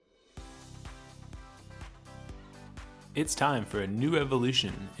It's time for a new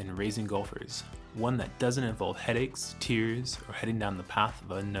evolution in raising golfers, one that doesn't involve headaches, tears, or heading down the path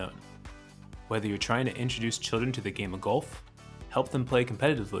of unknown. Whether you're trying to introduce children to the game of golf, help them play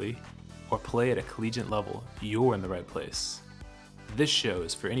competitively, or play at a collegiate level, you're in the right place. This show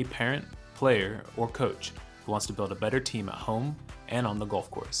is for any parent, player, or coach who wants to build a better team at home and on the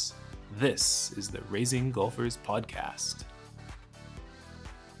golf course. This is the Raising Golfers Podcast.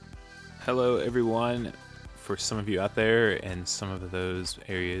 Hello, everyone. For some of you out there and some of those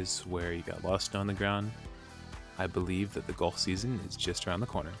areas where you got lost on the ground, I believe that the golf season is just around the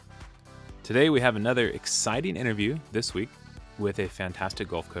corner. Today we have another exciting interview this week with a fantastic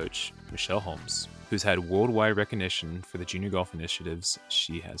golf coach, Michelle Holmes, who's had worldwide recognition for the junior golf initiatives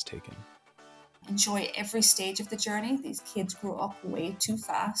she has taken. Enjoy every stage of the journey. These kids grow up way too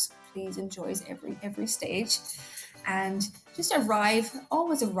fast. Please enjoy every stage. And just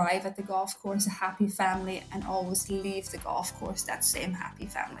always arrive at the golf course a happy family, and always leave the golf course that same happy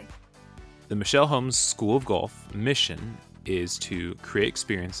family. The Michelle Holmes School of Golf mission is to create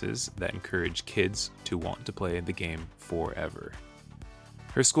experiences that encourage kids to want to play the game forever.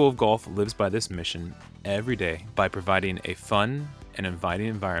 Her School of Golf lives by this mission every day by providing a fun and inviting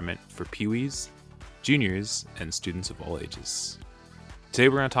environment for peewees, juniors, and students of all ages. Today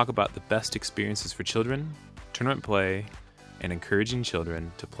we're going to talk about the best experiences for children, tournament play, and encouraging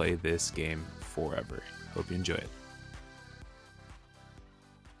children to play this game forever. Hope you enjoy it.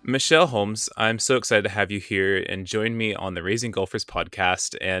 Michelle Holmes, I'm so excited to have you here and join me on the Raising Golfers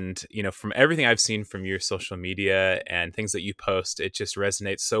podcast. And, from everything I've seen from your social media and things that you post, it just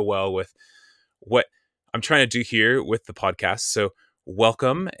resonates so well with what I'm trying to do here with the podcast. So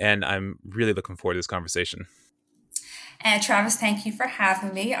welcome. And I'm really looking forward to this conversation. Travis, thank you for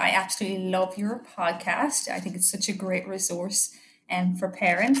having me. I absolutely love your podcast. I think it's such a great resource for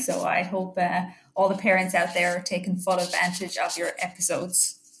parents. So I hope all the parents out there are taking full advantage of your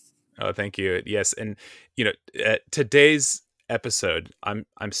episodes. Oh, thank you. Yes. And, today's episode, I'm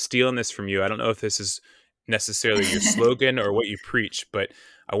stealing this from you. I don't know if this is necessarily your slogan or what you preach, but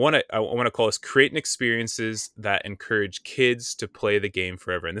I want to call this creating experiences that encourage kids to play the game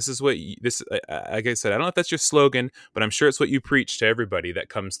forever. And this is like I said, I don't know if that's your slogan, but I'm sure it's what you preach to everybody that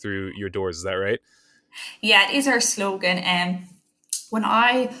comes through your doors. Is that right? Yeah, it is our slogan. When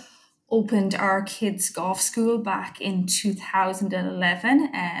I opened our kids' golf school back in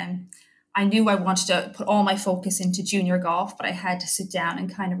 2011, I knew I wanted to put all my focus into junior golf, but I had to sit down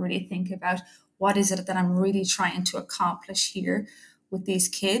and kind of really think about what is it that I'm really trying to accomplish here with these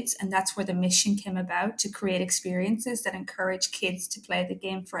kids. And that's where the mission came about, to create experiences that encourage kids to play the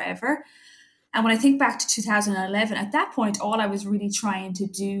game forever. And when I think back to 2011, at that point, all I was really trying to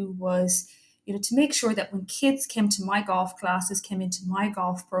do was, to make sure that when kids came to my golf classes, came into my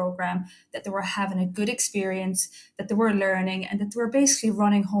golf program, that they were having a good experience, that they were learning, and that they were basically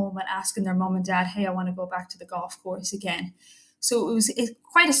running home and asking their mom and dad, hey, I want to go back to the golf course again. So it was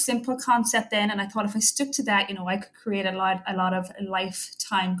quite a simple concept then. And I thought if I stuck to that, I could create a lot of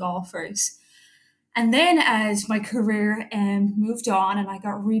lifetime golfers. And then as my career moved on and I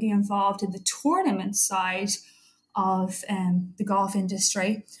got really involved in the tournament side of the golf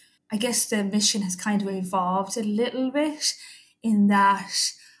industry, I guess the mission has kind of evolved a little bit, in that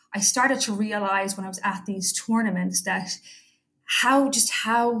I started to realize when I was at these tournaments that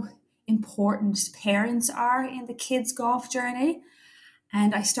how important parents are in the kids' golf journey.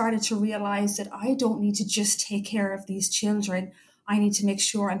 And I started to realize that I don't need to just take care of these children. I need to make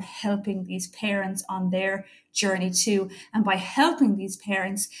sure I'm helping these parents on their journey too. And by helping these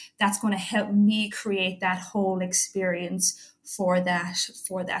parents, that's going to help me create that whole experience for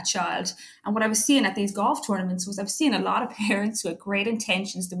that child. And what I was seeing at these golf tournaments was I was seeing a lot of parents who had great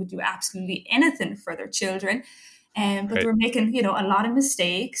intentions that would do absolutely anything for their children. But They were making, a lot of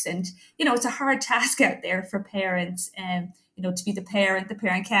mistakes. And, it's a hard task out there for parents, to be the parent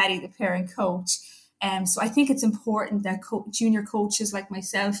caddy, the parent coach. So I think it's important that junior coaches like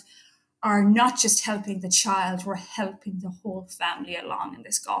myself are not just helping the child, we're helping the whole family along in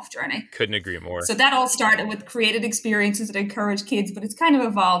this golf journey. Couldn't agree more. So that all started with created experiences that encourage kids, but it's kind of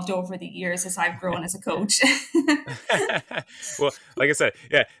evolved over the years as I've grown as a coach. Well, like I said,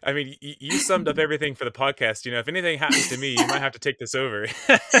 yeah, I mean, you summed up everything for the podcast. If anything happens to me, you might have to take this over.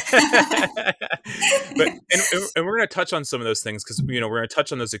 But and we're going to touch on some of those things because, we're going to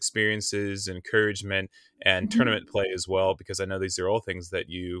touch on those experiences, encouragement, and tournament play as well, because I know these are all things that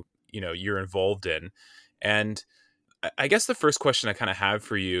you're involved in. And I guess the first question I kind of have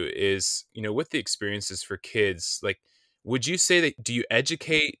for you is, with the experiences for kids, like, would you say that, do you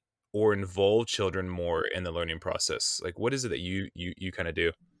educate or involve children more in the learning process? Like, what is it that you kind of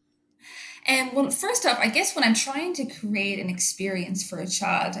do? Well, first off, I guess when I'm trying to create an experience for a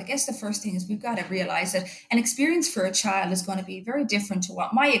child, I guess the first thing is we've got to realize that an experience for a child is going to be very different to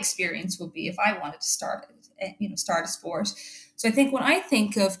what my experience would be if I wanted to start a sport. So I think when I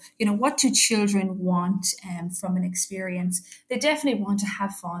think of, what do children want from an experience, they definitely want to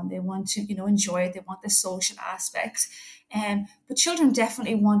have fun. They want to, enjoy it. They want the social aspects. But children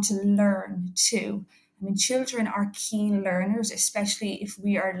definitely want to learn too. I mean, children are keen learners, especially if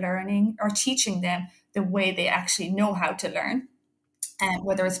we are learning or teaching them the way they actually know how to learn. And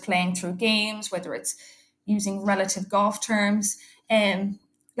whether it's playing through games, whether it's using relative golf terms.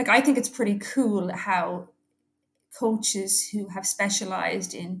 Like, I think it's pretty cool how coaches who have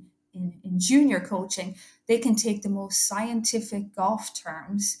specialized in junior coaching, they can take the most scientific golf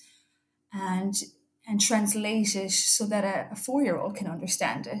terms and translate it so that a 4-year-old can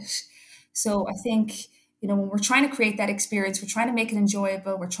understand it. So I think, when we're trying to create that experience, we're trying to make it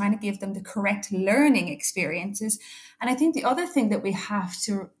enjoyable, we're trying to give them the correct learning experiences. And I think the other thing that we have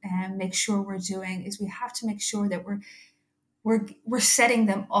to make sure we're doing is we have to make sure that we're setting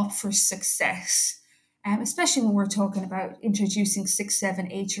them up for success. Especially when we're talking about introducing 6, 7,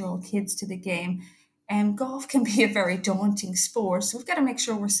 8-year-old kids to the game. Golf can be a very daunting sport, so we've got to make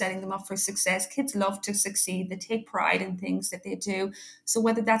sure we're setting them up for success. Kids love to succeed; they take pride in things that they do. So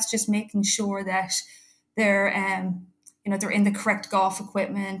whether that's just making sure that they're, they're in the correct golf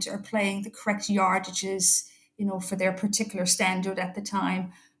equipment or playing the correct yardages, for their particular standard at the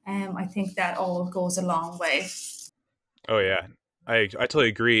time, I think that all goes a long way. Oh yeah, I totally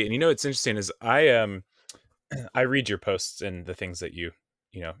agree. And what's interesting is I read your posts and the things that you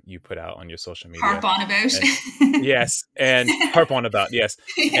put out on your social media. Harp on about. And yes, and harp on about, yes.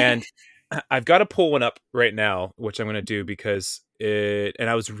 Yeah. And I've got to pull one up right now, which I'm going to do because and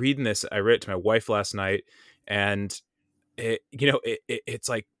I was reading this, I read it to my wife last night, and it's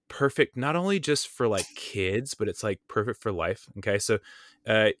like perfect, not only just for like kids, but it's like perfect for life. Okay. So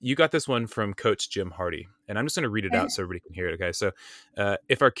you got this one from Coach Jim Hardy, and I'm just going to read it out so everybody can hear it. Okay. So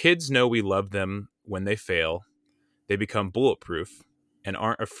if our kids know we love them when they fail, they become bulletproof and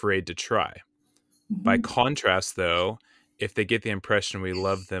aren't afraid to try. By Mhm. contrast, though, if they get the impression we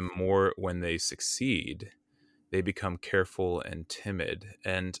love them more when they succeed, they become careful and timid.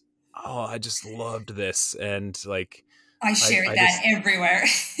 And oh, I just loved this. And like, I I, share I that just, everywhere.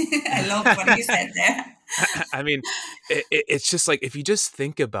 I love what you said there. I mean, it's just like, if you just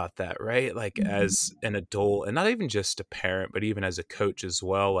think about that, right? Like, as Mhm. an adult, and not even just a parent, but even as a coach as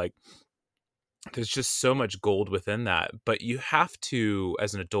well, like, there's just so much gold within that. But you have to,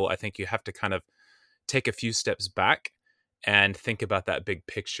 as an adult, I think you have to kind of take a few steps back and think about that big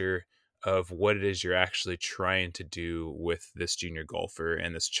picture of what it is you're actually trying to do with this junior golfer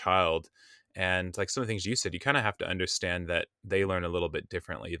and this child. And like some of the things you said, you kind of have to understand that they learn a little bit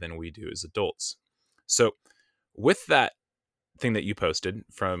differently than we do as adults. So, with that thing that you posted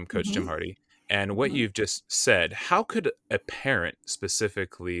from Coach Jim Mhm. Hardy and what Mhm. you've just said, how could a parent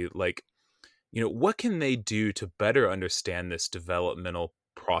specifically, like, what can they do to better understand this developmental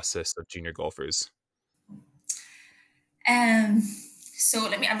process of junior golfers? Um, so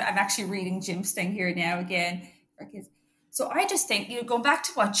I'm actually reading Jim's thing here now again for kids. So I just think, going back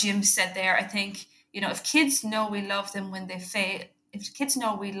to what Jim said there, I think, if kids know we love them when they fail, if kids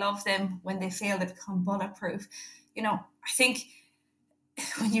know we love them when they fail, they become bulletproof. I think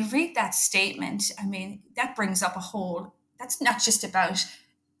when you read that statement, I mean, that brings up that's not just about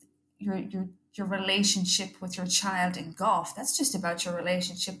your relationship with your child in golf. That's just about your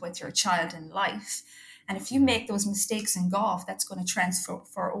relationship with your child in life. And if you make those mistakes in golf, that's going to transfer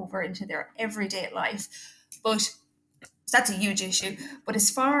over into their everyday life. But that's a huge issue. But as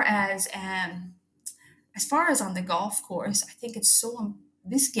far as on the golf course, I think it's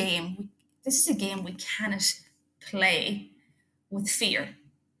this game. This is a game we cannot play with fear,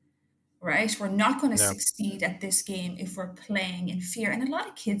 right? We're not going to No. succeed at this game if we're playing in fear. And a lot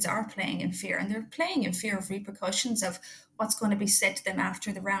of kids are playing in fear, and they're playing in fear of repercussions of what's going to be said to them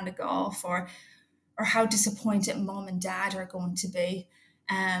after the round of golf, or how disappointed mom and dad are going to be.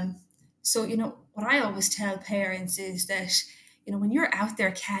 Um, so, what I always tell parents is that, when you're out there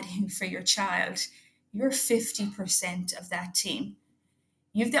caddying for your child, you're 50% of that team.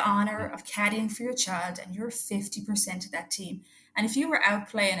 You have the honor of caddying for your child, and you're 50% of that team. And if you were out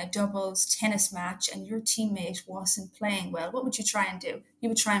playing a doubles tennis match and your teammate wasn't playing well, what would you try and do? You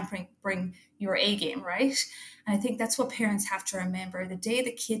would try and bring your A game, right? And I think that's what parents have to remember. The day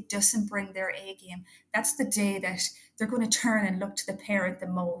the kid doesn't bring their A game, that's the day that they're going to turn and look to the parent the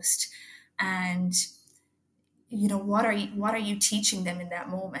most. And what are you teaching them in that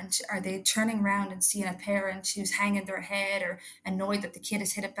moment? Are they turning around and seeing a parent who's hanging their head or annoyed that the kid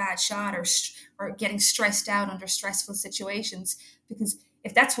has hit a bad shot, or getting stressed out under stressful situations? Because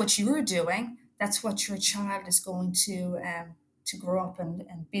if that's what you're doing, that's what your child is going to grow up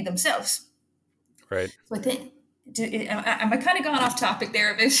and be themselves. Right. So I think, am I kind of gone off topic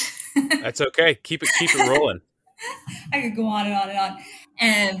there a bit? That's okay. Keep it rolling. I could go on and on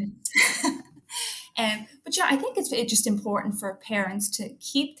and on. But yeah, I think it's just important for parents to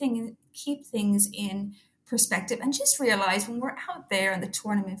keep things in perspective and just realize when we're out there in the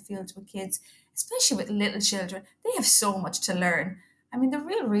tournament fields with kids, especially with little children, they have so much to learn. I mean, the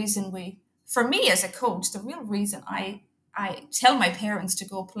real reason for me as a coach, the real reason I tell my parents to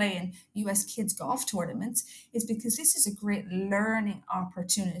go play in US kids golf tournaments is because this is a great learning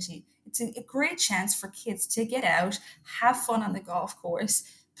opportunity. It's a great chance for kids to get out, have fun on the golf course,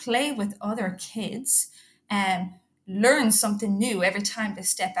 play with other kids, and learn something new every time they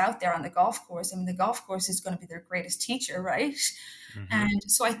step out there on the golf course. I mean, the golf course is going to be their greatest teacher, right? Mm-hmm. And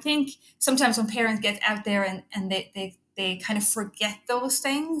so I think sometimes when parents get out there and they kind of forget those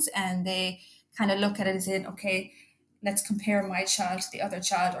things, and they kind of look at it as in, okay, let's compare my child to the other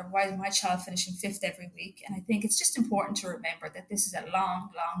child, or why is my child finishing fifth every week? And I think it's just important to remember that this is a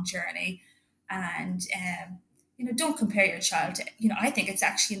long journey, and don't compare your child to, I think it's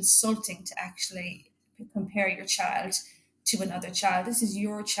actually insulting to actually compare your child to another child. This is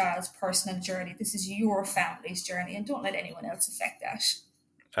your child's personal journey. This is your family's journey, and don't let anyone else affect that.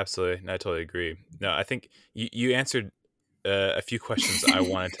 Absolutely. No, I totally agree. No, I think you answered a few questions I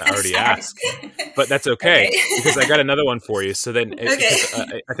wanted to already Sorry. ask, but that's okay, Okay. because I got another one for you. So then, Okay.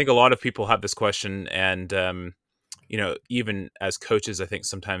 because I think a lot of people have this question, and even as coaches, I think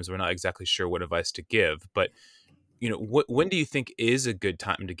sometimes we're not exactly sure what advice to give. But when do you think is a good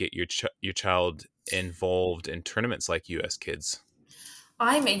time to get your child involved in tournaments like US Kids?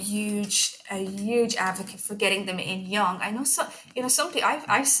 I'm a huge advocate for getting them in young. I know somebody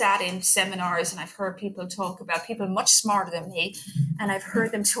I've sat in seminars and I've heard people talk about, people much smarter than me, and I've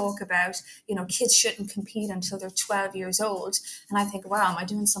heard them talk about, kids shouldn't compete until they're 12 years old. And I think, wow, am I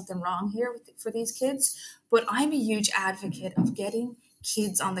doing something wrong here for these kids? But I'm a huge advocate of getting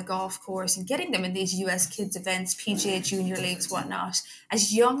kids on the golf course and getting them in these US kids events, PGA junior leagues, whatnot,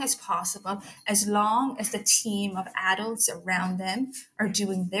 as young as possible, as long as the team of adults around them are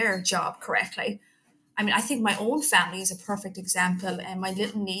doing their job correctly. I mean, I think my own family is a perfect example. And my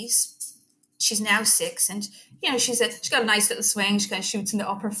little niece, she's now 6, and she's got a nice little swing. She kind of shoots in the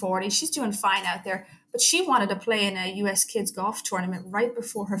upper 40s. She's doing fine out there. But she wanted to play in a US kids golf tournament right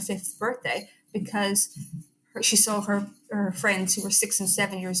before her 5th birthday because she saw her friends who were 6 and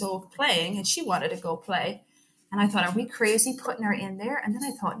 7 years old playing, and she wanted to go play. And I thought, are we crazy putting her in there? And then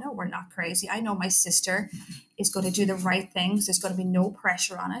I thought, no, we're not crazy. I know my sister is going to do the right things. There's going to be no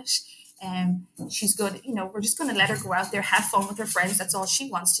pressure on it. And she's good. We're just going to let her go out there, have fun with her friends. That's all she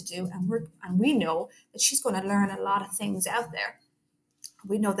wants to do. And we know that she's going to learn a lot of things out there.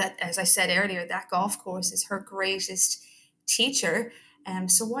 We know that, as I said earlier, that golf course is her greatest teacher.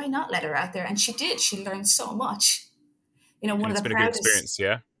 So why not let her out there? And she did. She learned so much. One And of it's the been a good proudest. experience,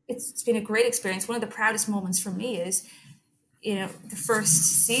 yeah. It's been a great experience. One of the proudest moments for me is, the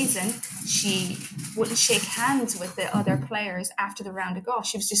first season, she wouldn't shake hands with the other players after the round of golf.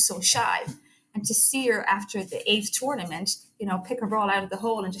 She was just so shy. And to see her after the 8th tournament, pick her ball out of the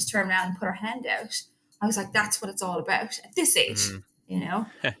hole and just turn around and put her hand out, I was like, that's what it's all about at this age. And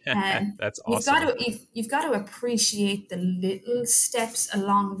That's you've awesome. you've got to appreciate the little steps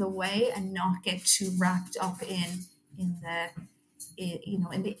along the way and not get too wrapped up in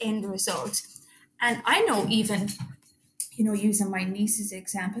the end result. And I know, even using my niece's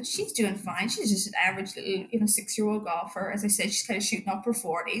example, she's doing fine. She's just an average little 6-year-old golfer. As I said, she's kind of shooting up her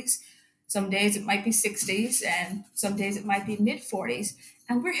 40s. Some days it might be 60s, and some days it might be mid 40s.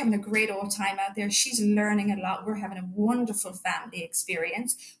 And we're having a great old time out there. She's learning a lot. We're having a wonderful family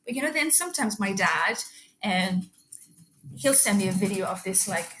experience. But then sometimes my dad, and he'll send me a video of this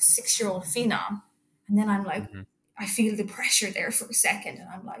like 6-year-old phenom, and then I'm like, Mm-hmm. I feel the pressure there for a second, and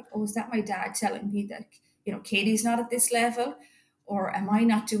I'm like, oh, is that my dad telling me that Katie's not at this level, or am I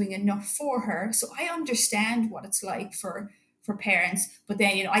not doing enough for her? So I understand what it's like for parents, but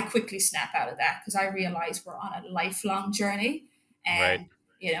then I quickly snap out of that because I realize we're on a lifelong journey, Right. and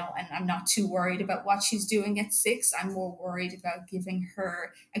and I'm not too worried about what she's doing at 6. I'm more worried about giving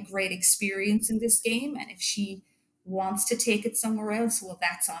her a great experience in this game, and if she wants to take it somewhere else, well,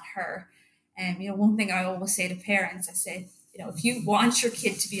 that's on her. And one thing I always say to parents, I say, if you want your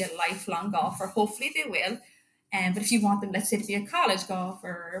kid to be a lifelong golfer, hopefully they will. But if you want them, let's say, to be a college golfer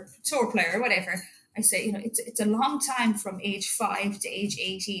or tour player or whatever, I say, it's a long time from age 5 to age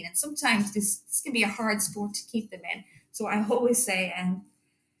 18, and sometimes this can be a hard sport to keep them in. So I always say,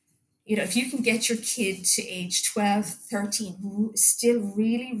 if you can get your kid to age 12, 13, still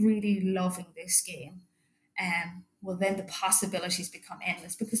really, really loving this game, well, then the possibilities become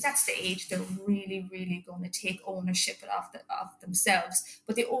endless, because that's the age they're really, really going to take ownership of themselves.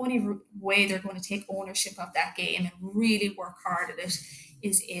 But the only way they're going to take ownership of that game and really work hard at it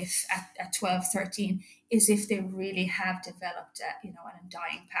is if at 12, 13, is if they really have developed an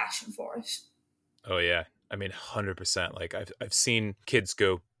undying passion for it. Oh yeah. I mean, 100%. Like I've seen kids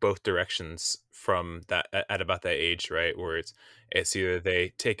go both directions from that at about that age, right? Where it's either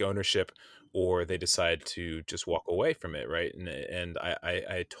they take ownership or they decide to just walk away from it, right? And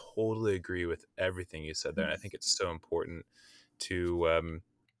I totally agree with everything you said there. And I think it's so important to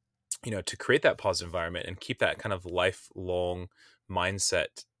to create that positive environment and keep that kind of lifelong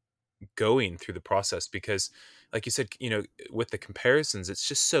mindset going through the process, because like you said, with the comparisons, it's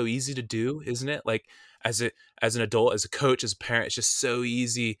just so easy to do, isn't it? Like as an adult, as a coach, as a parent, it's just so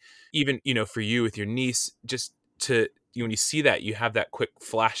easy, even for you with your niece, just to when you see that, you have that quick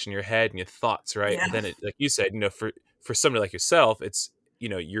flash in your head and your thoughts, right? Yeah. But then like you said, for somebody like yourself, it's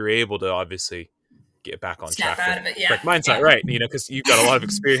you're able to obviously get back on Snap track with out of it. correct Yeah. mindset, Yeah. right? Because you've got a lot of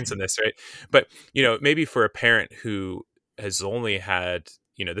experience in this, right? But maybe for a parent who has only had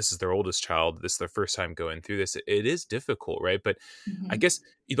this is their oldest child, this is their first time going through this, it is difficult, right? But I Mm-hmm. guess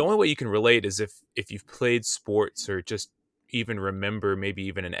the only way you can relate is if you've played sports, or just even remember maybe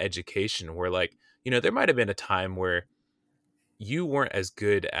even an education where, like, there might have been a time where you weren't as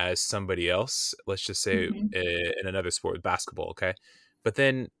good as somebody else, let's just say Mm-hmm. in another sport, basketball, okay? But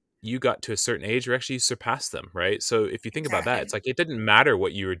then you got to a certain age where actually you surpassed them, right? So if you think about that, Exactly. it's like it didn't matter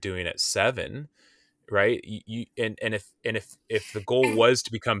what you were doing at 7, right? If the goal And was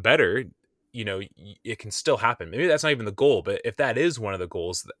to become better, it can still happen. Maybe that's not even the goal, but if that is one of the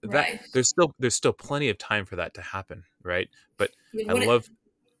goals, that right. there's still plenty of time for that to happen, right? But I What love.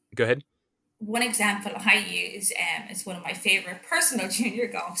 Go ahead. one example I use is one of my favorite personal junior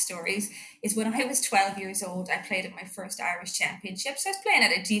golf stories. Is when I was 12 years old, I played at my first Irish Championships. I was playing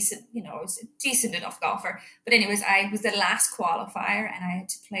at a decent, I was a decent enough golfer. But anyways, I was the last qualifier, and I had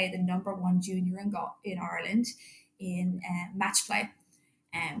to play the number one junior in golf in Ireland in match play.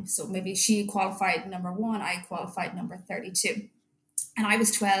 So maybe she qualified number one, I qualified number 32, and I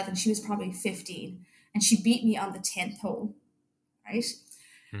was 12, and she was probably 15, and she beat me on the 10th hole, right?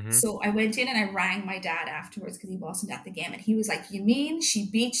 Hmm. So I went in and I rang my dad afterwards because he wasn't at the game. And he was like, "You mean she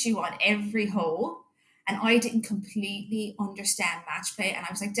beat you on every hole?" And I didn't completely understand match play. And I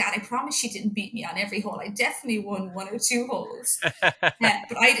was like, "Dad, I promise she didn't beat me on every hole. I definitely won one or two holes." But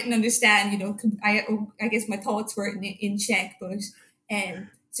I didn't understand, I guess my thoughts were in check. But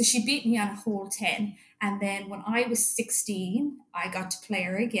so she beat me on a hole 10. And then when I was 16, I got to play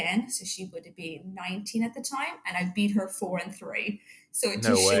her again. So she would have been 19 at the time. And I beat her 4-3. So it No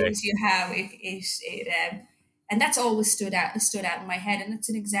just way. shows you how and that's always stood out in my head. And it's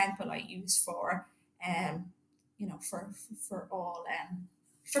an example I use um, for all,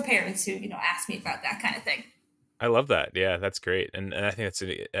 for parents who, ask me about that kind of thing. I love that. Yeah, that's great, and I think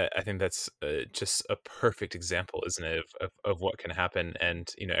that's just a perfect example, isn't it, of what can happen,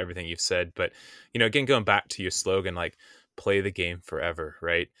 and everything you've said. But again, going back to your slogan, like play the game forever,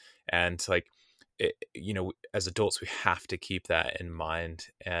 right? And like, as adults, we have to keep that in mind,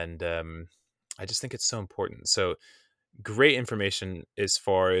 and I just think it's so important. So great information as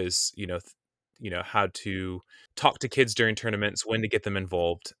far as how to talk to kids during tournaments, when to get them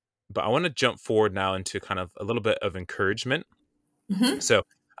involved. But I want to jump forward now into kind of a little bit of encouragement. Mm-hmm. So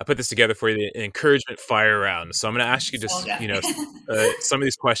I put this together for you, the encouragement fire round. So I'm going to ask you It's all just good. some of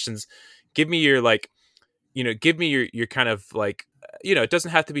these questions. Give me your give me your kind of like, it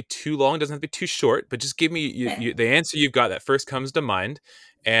doesn't have to be too long, doesn't have to be too short, but just give me Okay. the answer you've got that first comes to mind.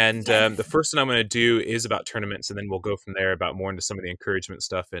 And Okay. the first one I'm going to do is about tournaments, and then we'll go from there about more into some of the encouragement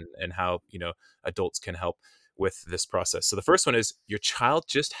stuff, and how adults can help with this process. So the first one is, your child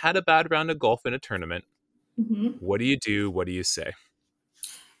just had a bad round of golf in a tournament. Mm-hmm. What do you do? What do you say?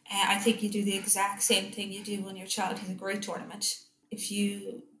 I think you do the exact same thing you do when your child has a great tournament. If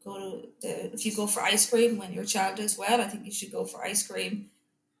you go for ice cream when your child does well, I think you should go for ice cream.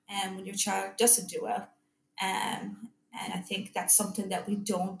 And when your child doesn't do well, and I think that's something that we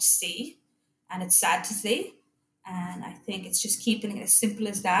don't see, and it's sad to see. And I think it's just keeping it as simple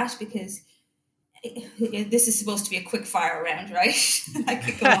as that, because this is supposed to be a quick fire round, right? I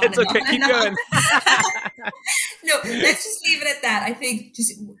could go on It's and okay. on and Keep on. going. No, let's just leave it at that. I think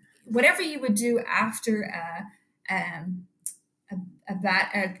just whatever you would do after um,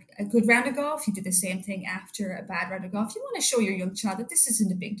 a good round of golf, you do the same thing after a bad round of golf. You want to show your young child that this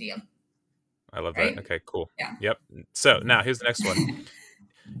isn't a big deal, I love that. right? Okay, cool. Yeah. Yep. So now here's the next one.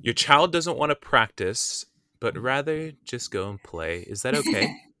 Your child doesn't want to practice, but rather just go and play. Is that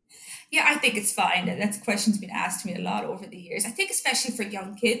okay? Yeah, I think it's fine. That's a question's been asked to me a lot over the years. I think especially for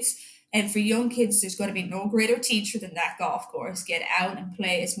young kids. And for young kids, there's going to be no greater teacher than that golf course. Get out and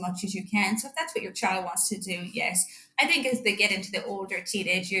play as much as you can. So if that's what your child wants to do, yes. I think as they get into the older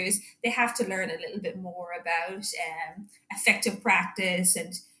teenage years, they have to learn a little bit more about effective practice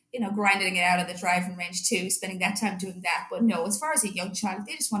and grinding it out on the driving range too, spending that time doing that. But no, as far as a young child, if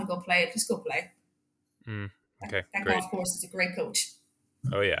they just want to go play, just go play. Okay, That great. golf course is a great coach.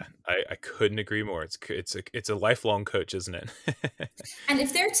 Oh yeah, I couldn't agree more. It's a lifelong coach, isn't it? And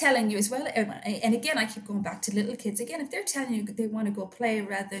if they're telling you as well, and again, I keep going back to little kids. Again, if they're telling you they want to go play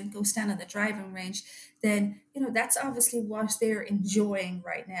rather than go stand on the driving range, then that's obviously what they're enjoying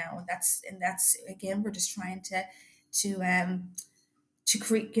right now. And that's again, we're just trying to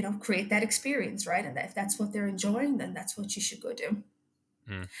create that experience, right? And if that's what they're enjoying, then that's what you should go do.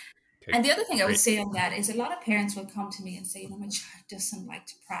 Okay, And the other thing I would great. say on that is a lot of parents will come to me and say, my child doesn't like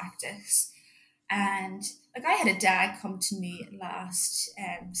to practice. And like I had a dad come to me last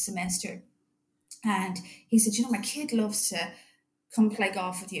semester and he said, my kid loves to come play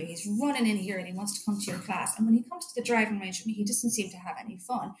golf with you. He's running in here and he wants to come to your class. And when he comes to the driving range with me, he doesn't seem to have any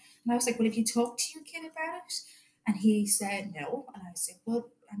fun. And I was like, well, have you talked to your kid about it? And he said, no. And I said, well,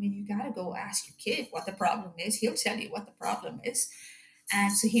 you got to go ask your kid what the problem is. He'll tell you what the problem is.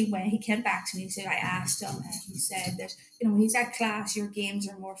 And so he came back to me. He said, I asked him, and he said that, when he's at class, your games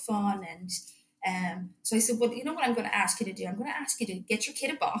are more fun. And so I said, well, you know what I'm going to ask you to do? I'm going to ask you to get your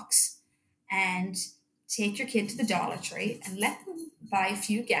kid a box and take your kid to the Dollar Tree and let them buy a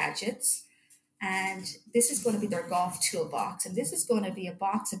few gadgets. And this is going to be their golf toolbox. And this is going to be a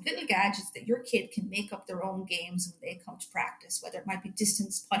box of little gadgets that your kid can make up their own games when they come to practice, whether it might be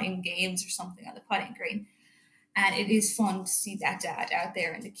distance putting games or something on the putting green. And it is fun to see that dad out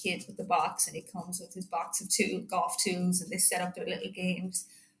there and the kids with the box, and he comes with his box of golf tools, and they set up their little games.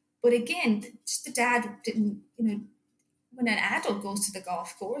 But again, just the dad didn't, when an adult goes to the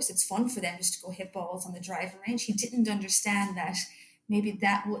golf course, it's fun for them just to go hit balls on the driving range. He didn't understand that maybe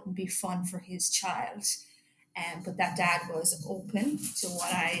that wouldn't be fun for his child. But that dad was open to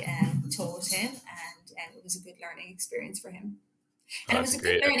what I told him, and it was a good learning experience for him. Oh, And it that's was a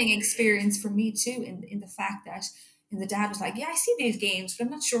good great. learning experience for me too, in the fact that the dad was like, yeah, I see these games, but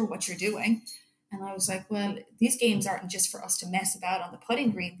I'm not sure what you're doing. And I was like, well, these games aren't just for us to mess about on the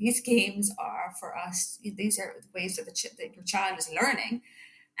putting green. These games are for us. These are ways that that your child is learning,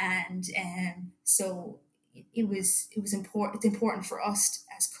 and so it was important. It's important for us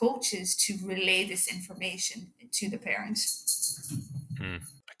as coaches to relay this information to the parent.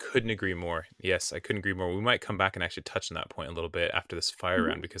 I couldn't agree more. Yes, I couldn't agree more. We might come back and actually touch on that point a little bit after this fire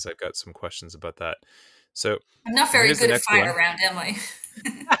round because I've got some questions about that. So I'm not very here's the good at next fire one. around, am I?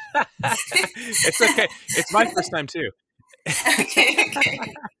 It's okay. It's my first time too. Okay.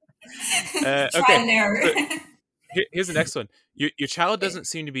 Try Okay. and error. So here's the next one. Your child doesn't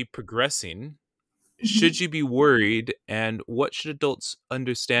seem to be progressing. Should you be worried? And what should adults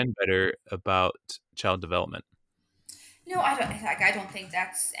understand better about child development? No, I don't think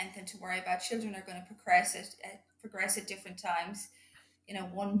that's anything to worry about. Children are going to progress at different times.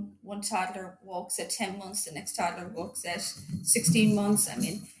 One toddler walks at 10 months, the next toddler walks at 16 months.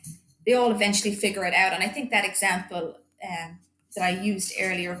 They all eventually figure it out. And I think that example that I used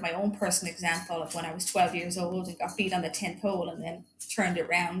earlier of my own personal example of when I was 12 years old and got beat on the 10th hole and then turned it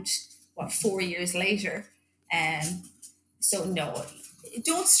around, 4 years later. So no,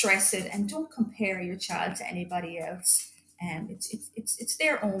 don't stress it and don't compare your child to anybody else. It's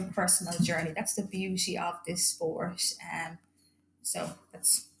their own personal journey. That's the beauty of this sport. So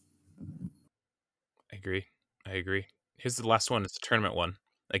that's I agree. Here's the last one. It's a tournament one.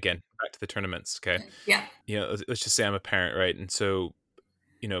 Again, back to the tournaments. Okay. yeah. Let's just say I'm a parent, right? And so,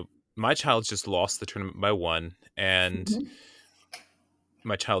 my child's just lost the tournament by one, and Mhm.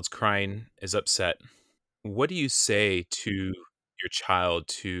 my child's crying, is upset. What do you say to your child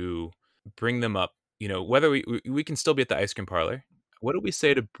to bring them up? Whether we can still be at the ice cream parlor. What do we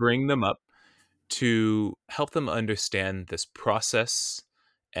say to bring them up to help them understand this process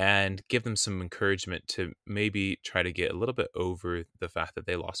and give them some encouragement to maybe try to get a little bit over the fact that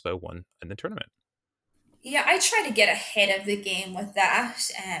they lost by one in the tournament? Yeah, I try to get ahead of the game with that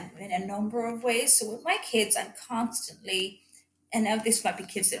in a number of ways. So with my kids, I'm constantly, and now this might be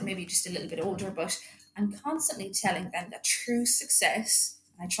kids that are maybe just a little bit older, but I'm constantly telling them that true success,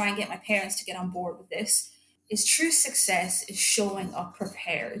 and I try and get my parents to get on board with this, is true success is showing up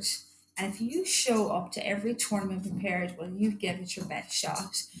prepared. And if you show up to every tournament prepared, well, you give it your best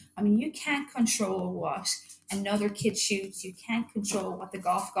shot. I mean, you can't control what another kid shoots. You can't control what the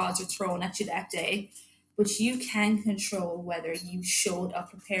golf gods are throwing at you that day, but you can control whether you showed up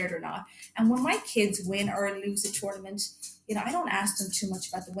prepared or not. And when my kids win or lose a tournament, I don't ask them too much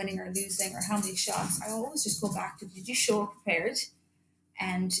about the winning or losing or how many shots. I always just go back to, did you show up prepared?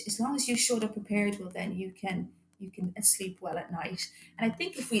 And as long as you showed up prepared, well, then you can sleep well at night. And I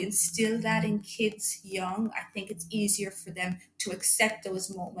think if we instill that in kids young, I think it's easier for them to accept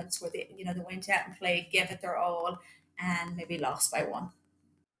those moments where they went out and played, gave it their all, and maybe lost by one.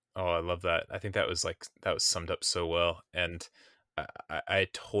 Oh, I love that. I think that was summed up so well. And I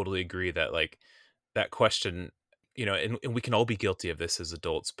totally agree that like that question, and we can all be guilty of this as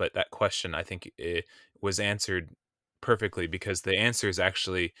adults, but that question I think it was answered perfectly because the answers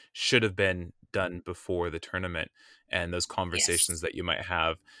actually should have been done before the tournament and those Yes. conversations that you might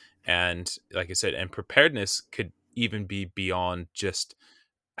have. And like I said, and preparedness could even be beyond just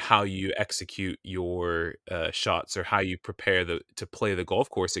how you execute your shots or how you prepare to play the golf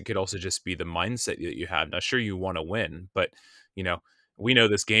course. It could also just be the mindset that you have. Now, sure, you want to win, but you know we know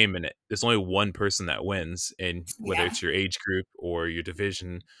this game, and there's only one person that wins, in whether Yeah. it's your age group or your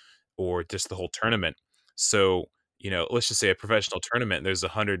division or just the whole tournament. So, let's just say a professional tournament, there's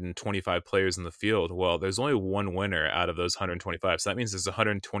 125 players in the field. Well, there's only one winner out of those 125. So that means there's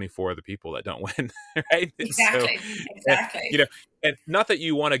 124 other people that don't win, right? And so, Exactly. and, you Exactly. know, and not that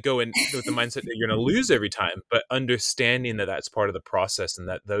you want to go in with the mindset that you're going to lose every time, but understanding that that's part of the process and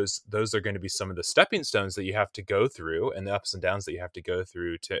that those are going to be some of the stepping stones that you have to go through and the ups and downs that you have to go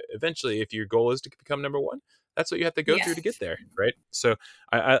through to eventually, if your goal is to become number one, that's what you have to go Yeah. through to get there, right? So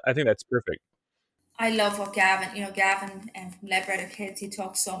I think that's perfect. I love what Gavin from Leadbetter Kids, he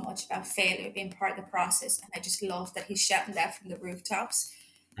talks so much about failure being part of the process. And I just love that he's shouting that from the rooftops,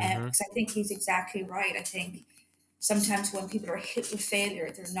 Hmm. because I think he's exactly right. I think sometimes when people are hit with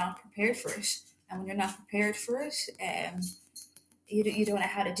failure, they're not prepared for it. And when you're not prepared for it, you don't know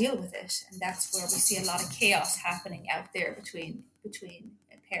how to deal with it. And that's where we see a lot of chaos happening out there between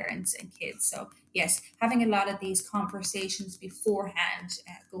parents and kids. So, yes, having a lot of these conversations beforehand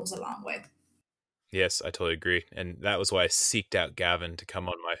goes a long way. Yes, I totally agree, and that was why I seeked out Gavin to come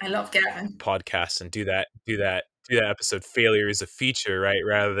on my I love Gavin. podcast and do that episode. Failure is a feature, right,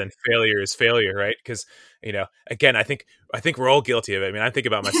 rather than failure is failure, right? Because again, I think we're all guilty of it. I mean, I think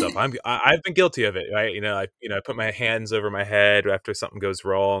about myself. I've been guilty of it, right? I put my hands over my head after something goes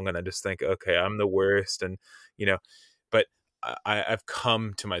wrong, and I just think, okay, I'm the worst, and you know, but I've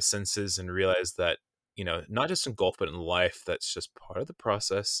come to my senses and realized that not just in golf but in life, that's just part of the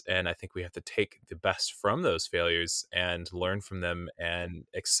process, and I think we have to take the best from those failures and learn from them and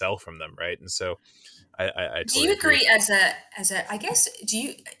excel from them, right? And so I Do totally you agree. agree I guess, do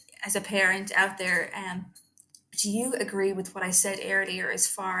you, as a parent out there, do you agree with what I said earlier as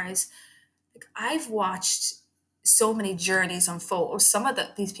far as, like, I've watched so many journeys unfold. Some of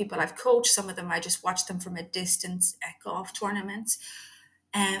these people I've coached, some of them I just watched them from a distance at golf tournaments.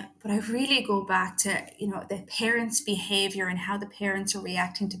 But I really go back to, the parents' behavior and how the parents are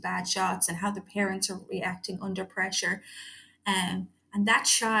reacting to bad shots and how the parents are reacting under pressure. And that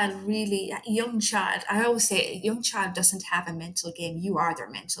child really, a young child, I always say a young child doesn't have a mental game. You are their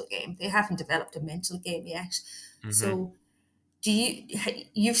mental game. They haven't developed a mental game yet. Hmm. So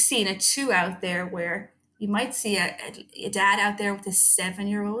you've seen it too out there where you might see a dad out there with a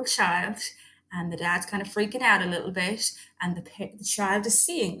 7-year-old child, and the dad's kind of freaking out a little bit, and the child is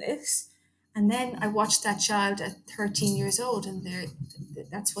seeing this. And then I watched that child at 13 years old, and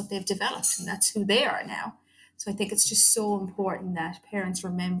that's what they've developed, and that's who they are now. So I think it's just so important that parents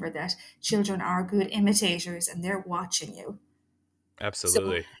remember that children are good imitators and they're watching you. So,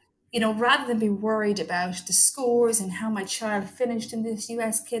 Absolutely. rather than be worried about the scores and how my child finished in this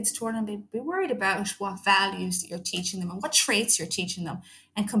US Kids tournament, be worried about what values that you're teaching them and what traits you're teaching them.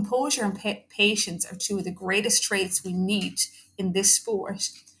 And composure and patience are two of the greatest traits we need in this sport.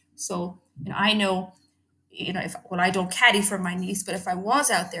 So, I know, if, well, I don't caddy for my niece, but if I was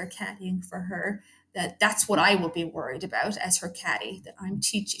out there caddying for her, that's what I will be worried about as her caddy, that I'm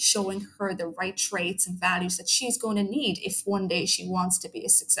showing her the right traits and values that she's going to need if one day she wants to be a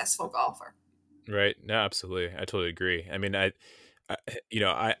successful golfer. Right. No, absolutely. I totally agree. I mean, I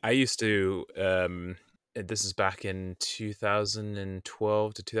I used to this is back in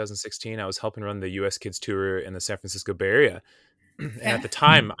 2012 to 2016. I was helping run the US Kids Tour in the San Francisco Bay Area. And at Okay. the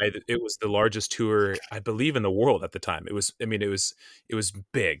time, it was the largest tour, I believe, in the world at the time. It was, I mean, it was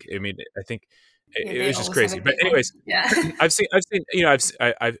big. I mean, I think Yeah, it they was just always have a crazy. But big one. anyways, Yeah. I've seen, you know,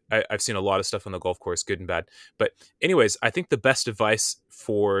 I've seen a lot of stuff on the golf course, good and bad. But anyways, I think the best advice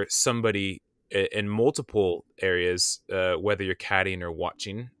for somebody in multiple areas, whether you're caddying or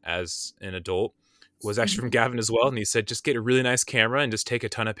watching as an adult, was actually from Mhm. Gavin as well. And he said, just get a really nice camera and just take a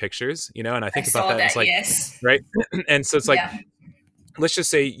ton of pictures, you know. And I I think about saw that, and it's that. like, Yes. right, and so it's like, Yeah. let's just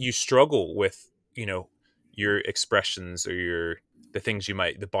say you struggle with, you know, your expressions or your the things you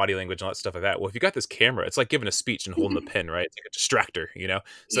might, the body language and all that stuff like that. Well, if you got this camera, it's like giving a speech and holding the pen, right? It's like a distractor, you know.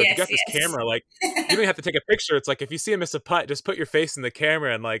 So if you Yes. got this Yes. camera, like, you don't even have to take a picture. It's like if you see him miss a putt, just put your face in the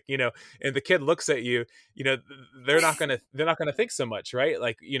camera, and like, you know, and the kid looks at you, you know, they're not gonna think so much, right?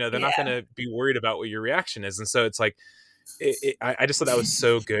 Like, you know, they're not Yeah. gonna be worried about what your reaction is. And so it's like, I just thought that was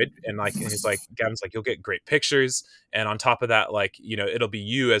so good. And like, and he's like, Gavin's like, you'll get great pictures. And on top of that, like, you know, it'll be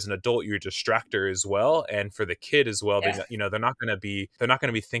you as an adult, you're a distractor as well. And for the kid as well, Yeah. you know, they're not going to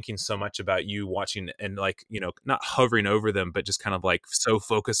be thinking so much about you watching and like, you know, not hovering over them, but just kind of like so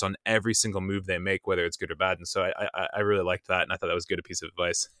focused on every single move they make, whether it's good or bad. And so I really liked that. And I thought that was good, a piece of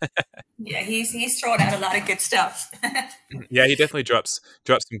advice. Yeah. He's thrown out a lot of good stuff. Yeah, he definitely drops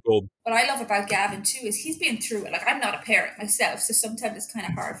some gold. What I love about Gavin too is he's been through it. Like I'm not a parent myself, so sometimes it's kind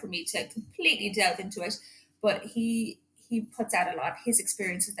of hard for me to completely delve into it. But he puts out a lot of his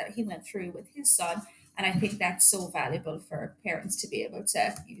experiences that he went through with his son, and I think that's so valuable for parents to be able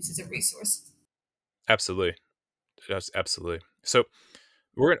to use as a resource. Absolutely. Absolutely. So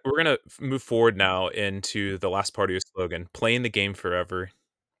we're gonna move forward now into the last part of your slogan, playing the game forever.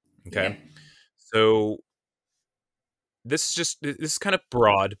 Okay. Yeah, So this is kind of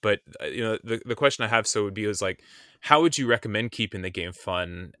broad, but you know, the question I have so would be is like, how would you recommend keeping the game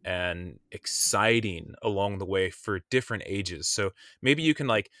fun and exciting along the way for different ages? So maybe you can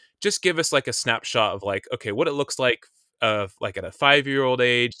like just give us like a snapshot of like, okay, what it looks like of like at a 5-year-old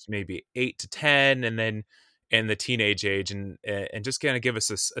age, maybe 8 to 10, and then in the teenage age, and just kind of give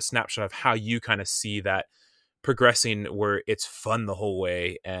us a snapshot of how you kind of see that progressing where it's fun the whole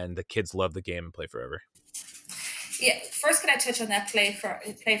way and the kids love the game and play forever. yeah. First, can I touch on that play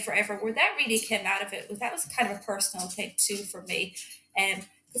forever? Where that really came out of it was that was kind of a personal thing too for me, and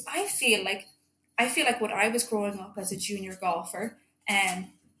because I feel like when I was growing up as a junior golfer, and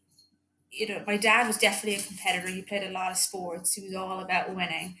my dad was definitely a competitor. He played a lot of sports. He was all about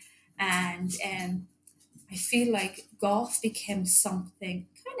winning, and I feel like golf became something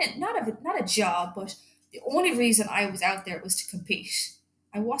kind of not a job, but the only reason I was out there was to compete.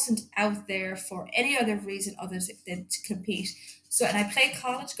 I wasn't out there for any other reason other than to compete. So, and I played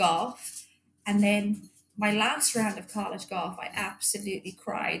college golf, and then my last round of college golf, I absolutely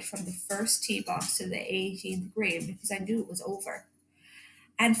cried from the first tee box to the 18th green because I knew it was over.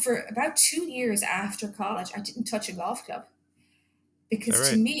 And for about 2 years after college, I didn't touch a golf club. Is that Because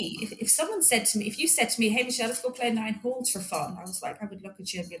to right? me, if someone said to me, if you said to me, hey, Michelle, let's go play 9 holes for fun, I was like, I would look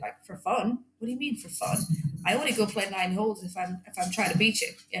at you and be like, for fun? What do you mean for fun? I only go play 9 holes if I'm trying to beat you,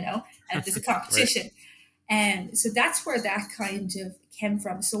 and if there's a Right. competition. And so that's where that kind of came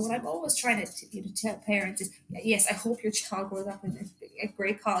from. So what I'm always trying to tell parents is, yes, I hope your child grows up in a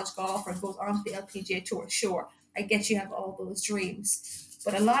great college golfer and goes on to the LPGA tour. Sure, I get you have all those dreams,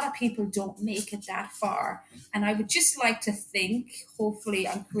 but a lot of people don't make it that far. And I would just like to think, hopefully,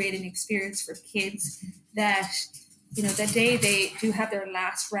 I'm creating an experience for kids that the day they do have their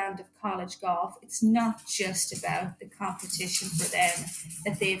last round of college golf, it's not just about the competition for them,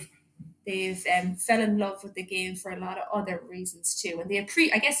 that they've fell in love with the game for a lot of other reasons too, and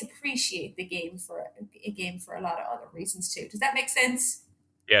I guess appreciate the game for a game for a lot of other reasons too. Does that make sense?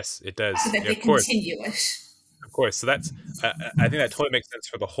 Yes, it So does. that Yeah, they of course. continue it. Of course. So that's I think that totally makes sense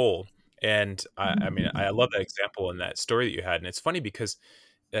for the whole. And I mean, I love that example and that story that you had. And it's funny because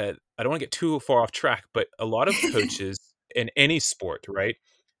I don't want to get too far off track, but a lot of coaches in any sport, right?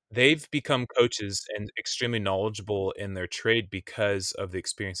 They've become coaches and extremely knowledgeable in their trade because of the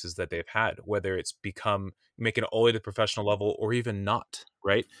experiences that they've had, whether it's become making it all the way to the professional level or even not,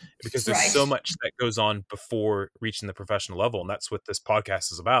 right? Because there's so Right. much that goes on before reaching the professional level, and that's what this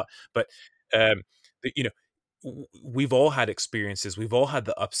podcast is about. But um, you know, we've all had experiences, we've all had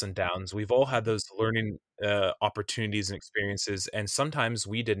the ups and downs, we've all had those learning opportunities and experiences, and sometimes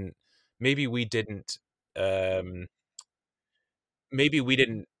maybe we didn't um, maybe we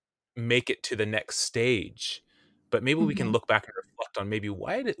didn't make it to the next stage, but maybe we can Hmm. look back and reflect on maybe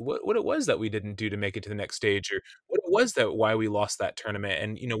what it was that we didn't do to make it to the next stage, or what it was that why we lost that tournament.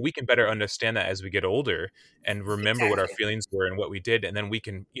 And you know, we can better understand that as we get older and remember what our Exactly. feelings were and what we did, and then we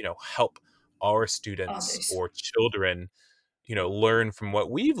can, you know, help our students Others. or children learn from what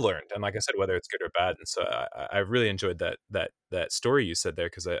we've learned, and like I said, whether it's good or bad. And so I really enjoyed that story you said there,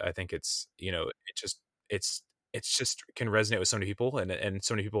 because I think it's, it's it's just can resonate with so many people, and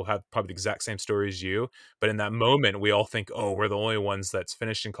so many people have probably the exact same story as you, but in that moment we all think, oh, we're the only ones that's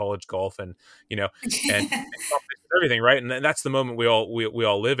finished in college golf, and you know and competition and everything, right? And that's the moment we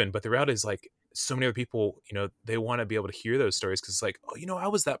all live in. But the reality is, like, so many other people, they want to be able to hear those stories, because it's like, oh, I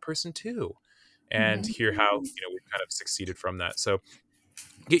was that person too, and Mhm. hear how we've kind of succeeded from that. So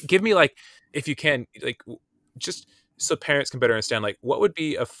give me, like, if you can, like, just so parents can better understand, like, what would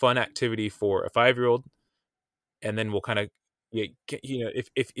be a fun activity for a 5-year-old, and then we'll kind of, yeah,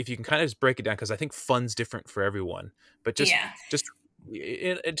 if you can kind of just break it down, because I think fun's different for everyone, but Yeah. just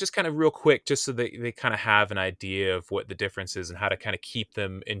just kind of real quick, just so they kind of have an idea of what the difference is and how to kind of keep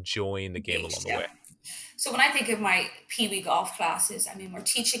them enjoying the game along Engaged, the yeah. way. So when I think of my Pee Wee golf classes, I mean, we're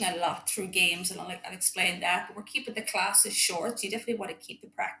teaching a lot through games, and I'll explain that. But we're keeping the classes short. So you definitely want to keep the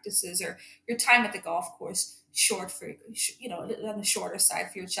practices or your time at the golf course short for a little on the shorter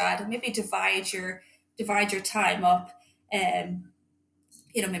side for your child, and maybe divide your time up. Um,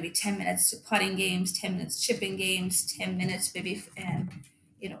 maybe 10 minutes putting games, 10 minutes chipping games, 10 minutes maybe fun,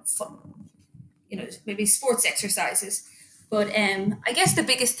 maybe sports exercises. But I guess the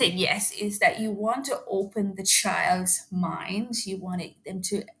biggest thing, yes, is that you want to open the child's mind. You want them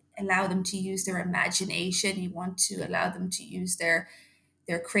to allow them to use their imagination. You want to allow them to use their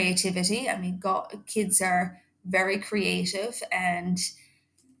creativity. I mean, kids are very creative, and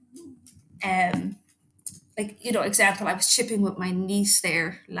um, example, I was chipping with my niece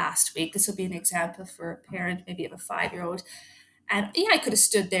there last week. This will be an example for a parent, maybe of a 5-year-old. And yeah, I could have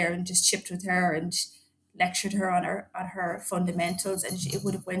stood there and just chipped with her and lectured her on her fundamentals, and it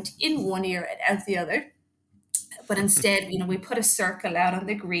would have went in one ear and out the other. But instead, we put a circle out on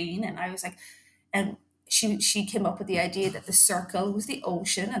the green, and I was like, and she came up with the idea that the circle was the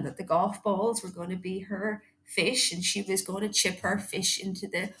ocean, and that the golf balls were going to be her fish, and she was going to chip her fish into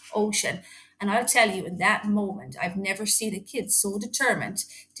the ocean. And I'll tell you, in that moment, I've never seen a kid so determined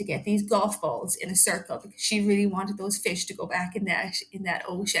to get these golf balls in a circle, because she really wanted those fish to go back in that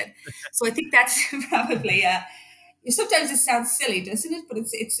ocean. So I think that's probably sometimes it sounds silly, doesn't it? But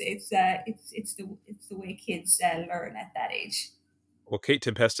it's the way kids learn at that age. Well, Kate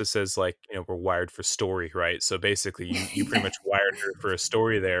Tempesta says, like, we're wired for story, right? So basically, you pretty much wired her for a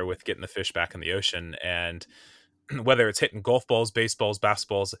story there with getting the fish back in the ocean. And whether it's hitting golf balls, baseballs,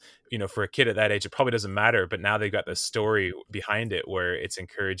 basketballs, for a kid at that age, it probably doesn't matter. But now they've got this story behind it where it's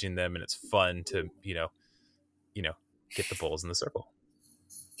encouraging them, and it's fun to, you know, get the balls in the circle.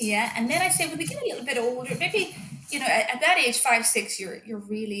 Yeah, and then I say when they get a little bit older, maybe at that age, 5, 6, you're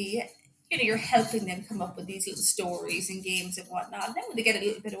really you're helping them come up with these little stories and games and whatnot. And then when they get a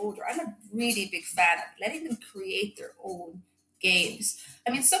little bit older, I'm a really big fan of letting them create their own games.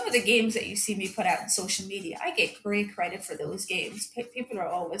 I mean, some of the games that you see me put out on social media, I get great credit for those games. People are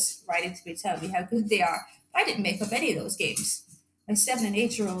always writing to me, telling me how good they are. I didn't make up any of those games. My 7 and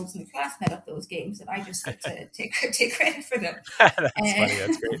 8-year-olds in the class made up those games, and I just get to take credit for them. That's Uh, funny.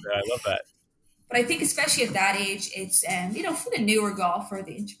 That's great. I love that. but I think especially at that age, it's for the newer golfer,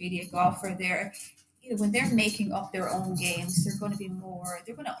 the intermediate golfer, when they're making up their own games, they're going to be more.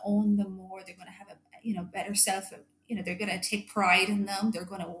 They're going to own them more. They're going to have a better self. They're going to take pride in them. They're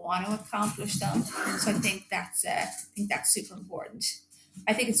going to want to accomplish them. So I think that's super important.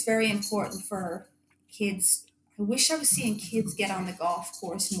 I think it's very important for kids. I wish I was seeing kids get on the golf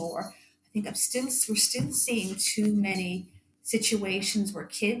course more. I think we're still seeing too many situations where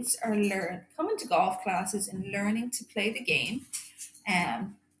kids are coming to golf classes and learning to play the game,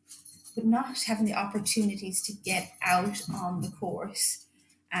 um, but not having the opportunities to get out on the course.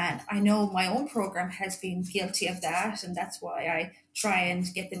 And I know my own program has been guilty of that, and that's why I try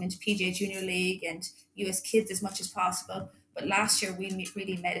and get them into PGA Junior League and US Kids as much as possible. But last year we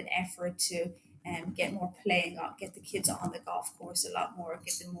really made an effort to get the kids on the golf course a lot more,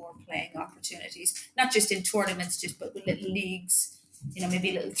 get them more playing opportunities, not just in tournaments, but with little leagues,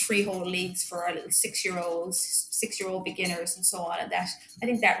 maybe little 3-hole leagues for our little 6-year-olds, 6-year-old beginners, and so on. And that I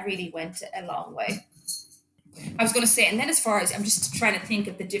think that really went a long way. I was going to say, and then as far as I'm just trying to think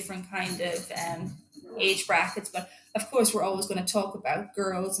of the different kind of age brackets, but of course we're always going to talk about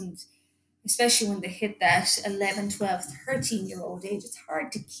girls, and especially when they hit that 11, 12, 13-year-old age, it's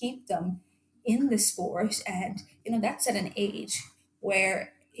hard to keep them in the sport. And, that's at an age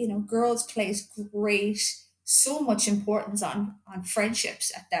where, girls place so much importance on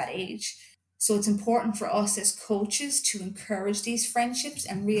friendships at that age. So it's important for us as coaches to encourage these friendships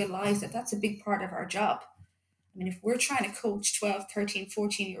and realize that that's a big part of our job. I mean, if we're trying to coach 12, 13,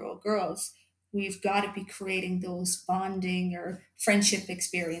 14-year-old girls, we've got to be creating those bonding or friendship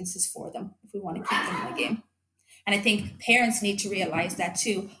experiences for them if we want to keep them in the game. And I think parents need to realize that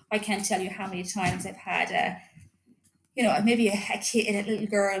too. I can't tell you how many times I've had maybe a kid, a little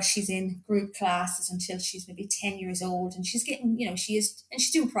girl, she's in group classes until she's maybe 10 years old and she's getting, and she's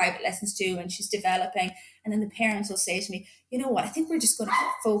doing private lessons too and she's developing. And then the parents will say to me, you know what, I think we're just going to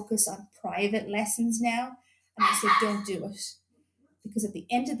focus on private lessons now. And I said, don't do it. Because at the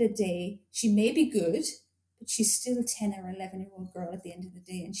end of the day, she may be good, but she's still a 10 or 11-year-old girl at the end of the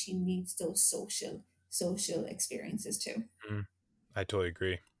day and she needs those social experiences too. I totally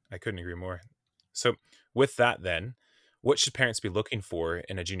agree. I couldn't agree more. So with that then, what should parents be looking for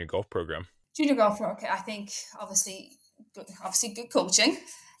in a junior golf program? Junior golf, okay, I think obviously good coaching.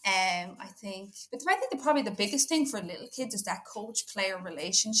 I think probably the biggest thing for little kids is that coach-player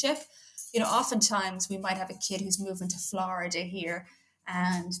relationship. Oftentimes we might have a kid who's moving to Florida here,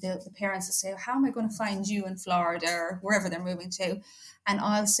 and the parents will say, "How am I going to find you in Florida or wherever they're moving to?" And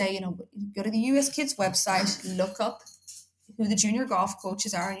I'll say, go to the US Kids website, look up who the junior golf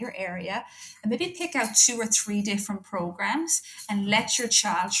coaches are in your area, and maybe pick out 2 or 3 different programs and let your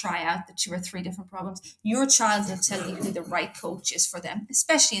child try out the 2 or 3 different programs. Your child will tell you who the right coach is for them,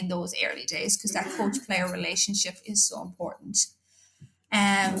 especially in those early days, because that coach-player relationship is so important.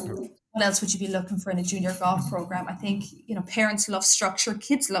 What else would you be looking for in a junior golf program? I think, parents love structure,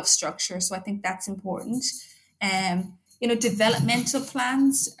 kids love structure. So I think that's important. Developmental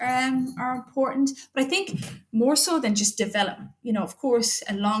plans are important, but I think more so than just development. Of course,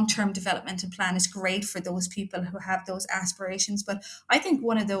 a long-term developmental plan is great for those people who have those aspirations. But I think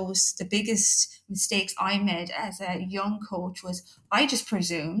one of the biggest mistakes I made as a young coach was I just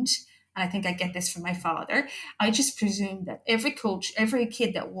presumed, and I think I get this from my father, I just presumed that every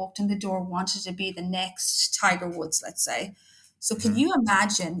kid that walked in the door wanted to be the next Tiger Woods, let's say. So can you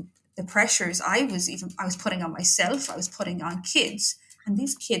imagine the pressures I was putting on myself, I was putting on kids, and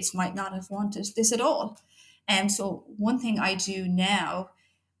these kids might not have wanted this at all. And so one thing I do now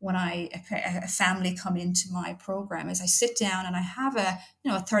when a family come into my program is I sit down and I have a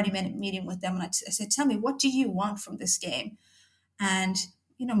 30-minute meeting with them, and I say, tell me, what do you want from this game? And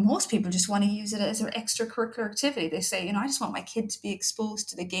most people just want to use it as an extracurricular activity. They say, I just want my kid to be exposed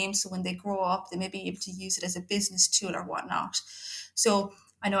to the game so when they grow up, they may be able to use it as a business tool or whatnot. So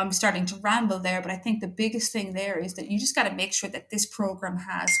I know I'm starting to ramble there, but I think the biggest thing there is that you just got to make sure that this program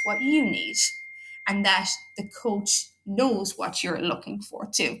has what you need and that the coach knows what you're looking for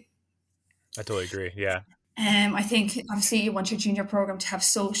too. I totally agree. Yeah. I think obviously you want your junior program to have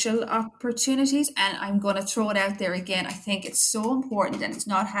social opportunities, and I'm going to throw it out there again. I think it's so important, and it's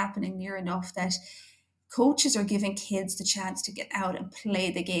not happening near enough, that coaches are giving kids the chance to get out and play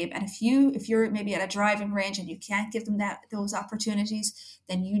the game. And if you're maybe at a driving range and you can't give them those opportunities,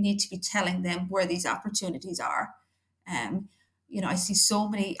 then you need to be telling them where these opportunities are. I see so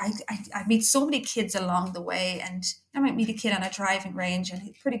many, I meet so many kids along the way, and I might meet a kid on a driving range and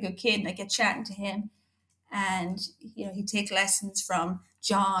he's a pretty good kid, and I get chatting to him, and he'd take lessons from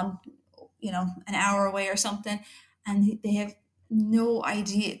John, an hour away or something, and they have no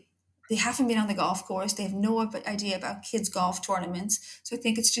idea. They haven't been on the golf course. They have no idea about kids' golf tournaments. So I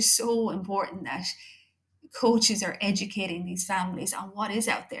think it's just so important that coaches are educating these families on what is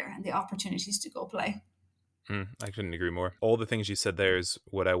out there and the opportunities to go play. I couldn't agree more. All the things you said there is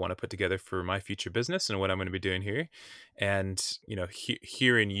what I want to put together for my future business and what I'm going to be doing here. And,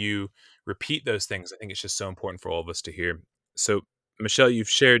 hearing you repeat those things, I think it's just so important for all of us to hear. So, Michelle, you've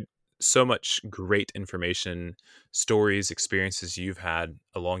shared so much great information, stories, experiences you've had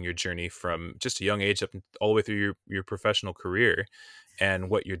along your journey from just a young age up all the way through your professional career and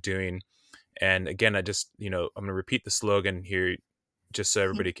what you're doing. And again, I'm going to repeat the slogan here just so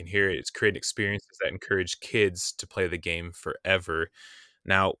everybody can hear it. It's create experiences that encourage kids to play the game forever.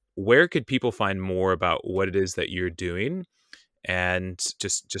 Now, where could people find more about what it is that you're doing and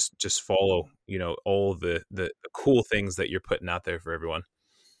just follow, all the cool things that you're putting out there for everyone?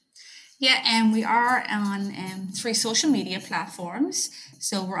 Yeah, and we are on 3 social media platforms.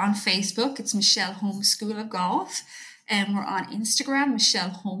 So we're on Facebook, it's Michelle Holmes School of Golf. And we're on Instagram, Michelle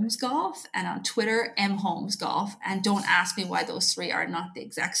Holmes Golf, and on Twitter, M Holmes Golf. And don't ask me why those 3 are not the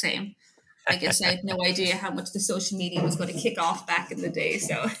exact same. I guess I had no idea how much the social media was going to kick off back in the day.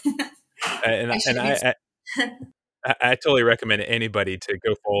 So, I totally recommend anybody to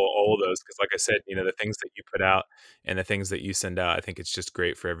go follow all of those because, like I said, the things that you put out and the things that you send out, I think it's just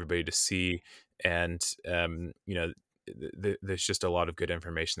great for everybody to see. And there's just a lot of good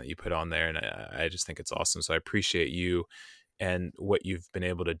information that you put on there, and I just think it's awesome. So I appreciate you and what you've been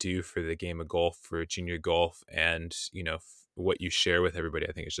able to do for the game of golf, for junior golf, and what you share with everybody,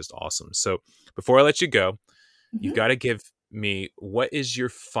 I think is just awesome. So before I let you go, you've got to give me, what is your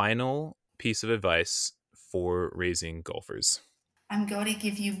final piece of advice for raising golfers? I'm going to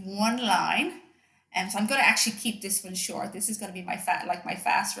give you one line. So I'm going to actually keep this one short. This is going to be my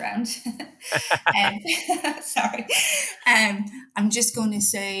fast round. Sorry. I'm just going to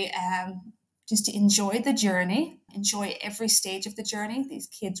say, just to enjoy the journey, enjoy every stage of the journey. These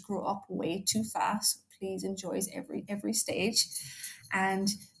kids grow up way too fast. Please enjoy every stage, and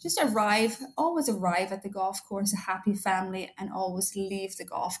just always arrive at the golf course a happy family, and always leave the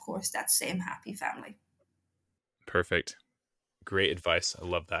golf course that same happy family. Perfect. Great advice. I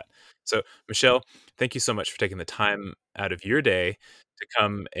love that. So, Michelle, thank you so much for taking the time out of your day to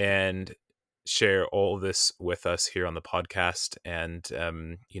come and share all of this with us here on the podcast. And,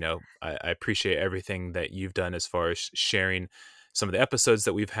 I appreciate everything that you've done as far as sharing some of the episodes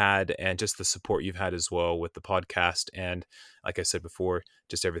that we've had, and just the support you've had as well with the podcast. And like I said before,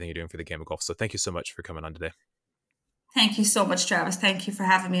 just everything you're doing for the game of golf. So thank you so much for coming on today. Thank you so much, Travis. Thank you for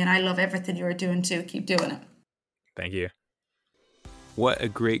having me. And I love everything you're doing too. Keep doing it. Thank you. What a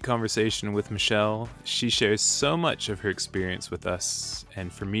great conversation with Michelle. She shares so much of her experience with us,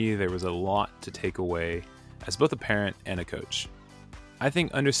 and for me, there was a lot to take away as both a parent and a coach. I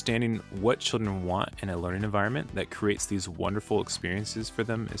think understanding what children want in a learning environment that creates these wonderful experiences for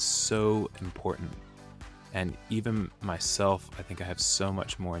them is so important. And even myself, I think I have so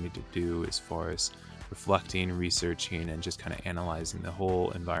much more I need to do as far as reflecting, researching, and just kind of analyzing the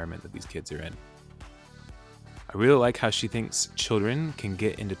whole environment that these kids are in. I really like how she thinks children can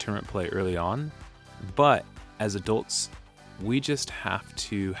get into tournament play early on, but as adults, we just have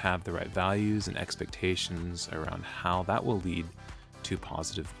to have the right values and expectations around how that will lead to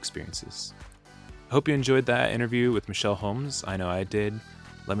positive experiences. I hope you enjoyed that interview with Michelle Holmes. I know I did.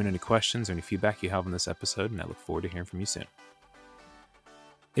 Let me know any questions or any feedback you have on this episode, and I look forward to hearing from you soon.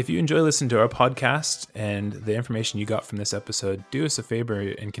 If you enjoy listening to our podcast and the information you got from this episode, do us a favor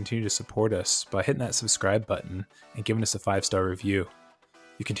and continue to support us by hitting that subscribe button and giving us a 5-star review.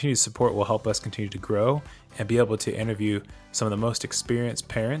 Your continued support will help us continue to grow and be able to interview some of the most experienced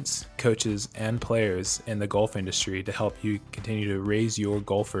parents, coaches, and players in the golf industry to help you continue to raise your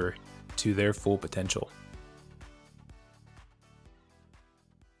golfer to their full potential.